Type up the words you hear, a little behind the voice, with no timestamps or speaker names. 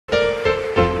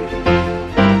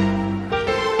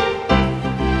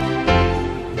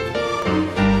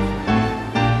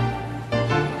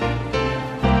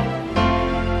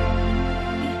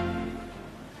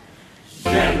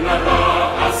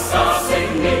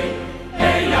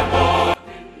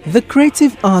The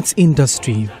creative arts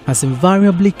industry has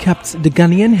invariably kept the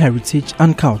Ghanaian heritage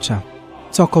and culture.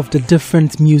 Talk of the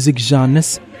different music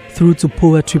genres through to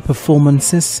poetry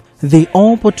performances, they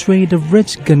all portray the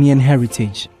rich Ghanaian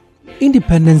heritage.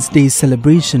 Independence Day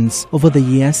celebrations over the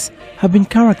years have been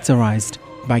characterized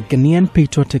by Ghanaian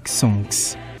patriotic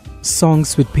songs.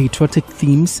 Songs with patriotic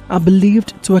themes are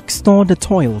believed to extol the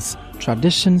toils,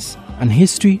 traditions, and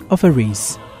history of a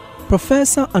race.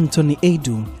 Professor Anthony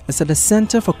Edu is at the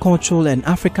Center for Cultural and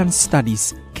African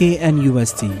Studies,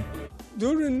 KNUST.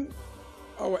 During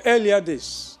our earlier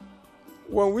days,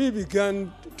 when we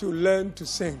began to learn to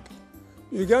sing,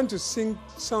 we began to sing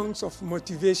songs of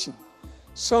motivation,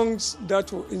 songs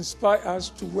that will inspire us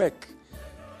to work.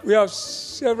 We have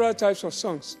several types of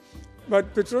songs,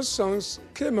 but patriotic songs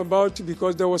came about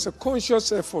because there was a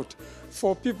conscious effort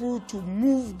for people to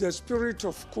move the spirit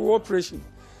of cooperation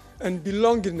and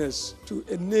belongingness to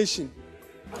a nation.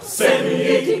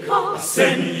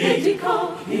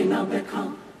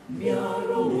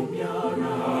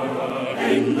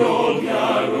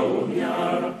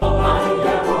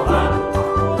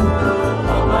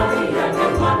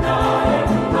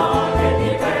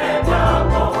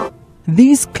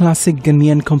 These classic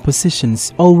Ghanaian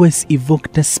compositions always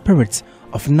evoke the spirit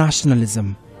of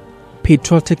nationalism.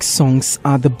 Patriotic songs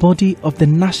are the body of the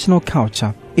national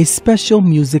culture, a special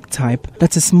music type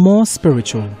that is more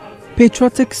spiritual.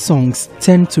 Patriotic songs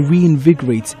tend to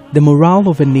reinvigorate the morale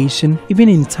of a nation even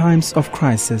in times of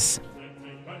crisis.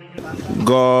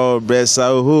 God bless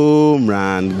our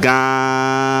homeland,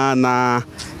 Ghana,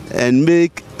 and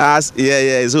make us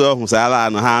so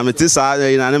Musala no harm. It is I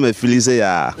never feel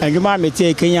ya. And you might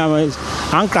take Kenya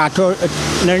Uncle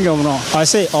Nenjono. I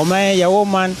say, oh man, your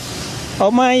woman, oh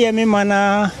my yemi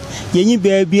mana, Yenny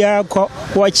baby,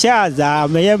 watch as I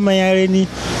may any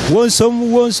one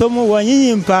some one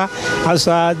yimpa, as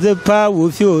the pa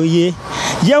with you ye.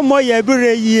 Yamoy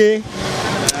every year.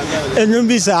 And you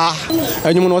be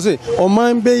and you say, oh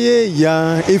my baby,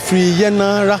 ya, if free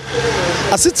yanara.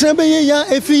 I said, Trebe ya,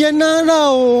 if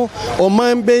yanara, oh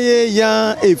my baby,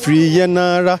 ya, if free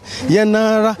yanara,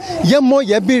 yamo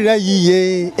yabira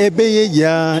ye, ebe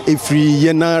ya, if free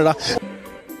yanara.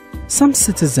 Some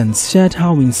citizens shared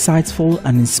how insightful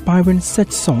and inspiring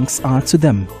such songs are to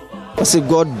them. I say,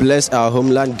 God bless our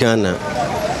homeland Ghana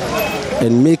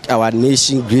and make our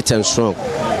nation great and strong.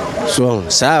 So,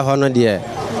 sir, honor dear,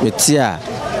 metia,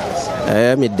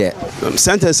 me there.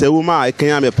 Sentence a woman I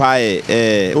can't be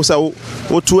pie, also,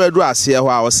 what to address here,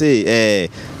 I was say,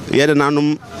 yet an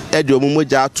annum, Edo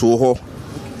Muja to ho,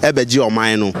 Ebeji or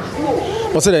mine.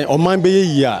 What's it? On my baby,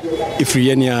 ya, if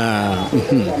we any,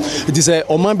 it is a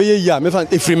on my baby, ya,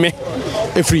 if we may.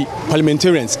 Every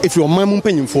parliamentarians, if you're my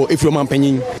penny for, if you're my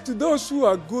penny. To those who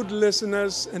are good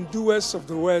listeners and doers of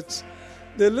the words,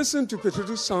 they listen to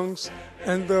patriotic songs,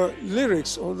 and the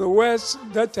lyrics or the words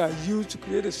that are used to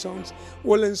create the songs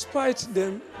will inspire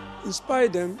them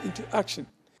into action.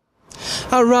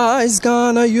 Arise,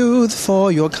 Ghana youth,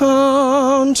 for your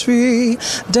country.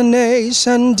 The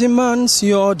nation demands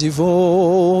your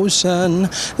devotion.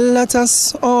 Let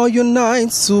us all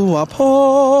unite to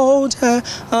uphold her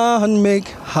and make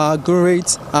her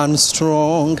great and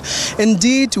strong.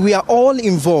 Indeed, we are all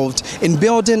involved in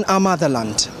building our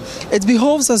motherland. It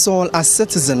behoves us all as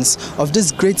citizens of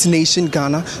this great nation,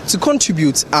 Ghana, to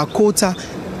contribute our quota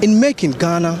in making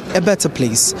Ghana a better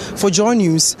place. For Joy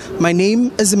News, my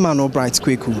name is Emmanuel Bright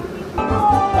Kweku.